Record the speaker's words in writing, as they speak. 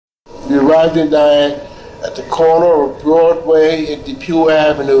We arrived in Nyack at the corner of Broadway and Depew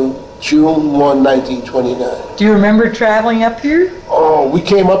Avenue, June 1, 1929. Do you remember traveling up here? Oh, we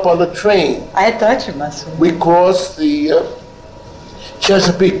came up on the train. I thought you must have. We crossed the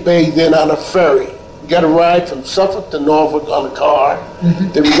Chesapeake Bay, then on a ferry. We got a ride from Suffolk to Norfolk on a car.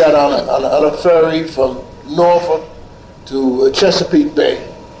 Then we got on a ferry from Norfolk to Chesapeake Bay.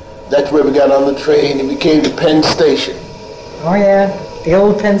 That's where we got on the train, and we came to Penn Station. Oh yeah, the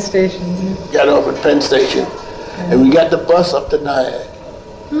old Penn Station. Got off at Penn Station, and we got the bus up to Nyack.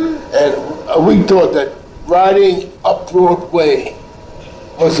 And we thought that riding up Broadway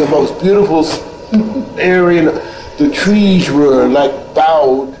was the most beautiful area. The trees were like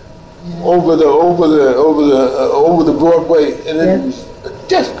bowed over the Broadway, and it was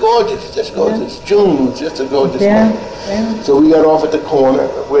just gorgeous, June was just a gorgeous month. So we got off at the corner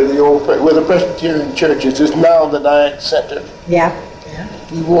where the Presbyterian church is. It's now the Nyack Center. Yeah.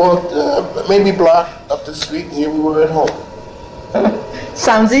 We walked maybe a block up the street, and here we were at home.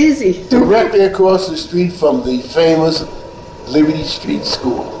 Sounds easy. Directly across the street from the famous Liberty Street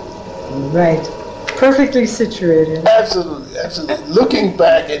School. Right. Perfectly situated. Absolutely. Looking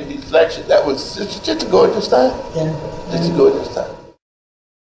back in reflection, that was just a gorgeous time. Yeah. Just a gorgeous time.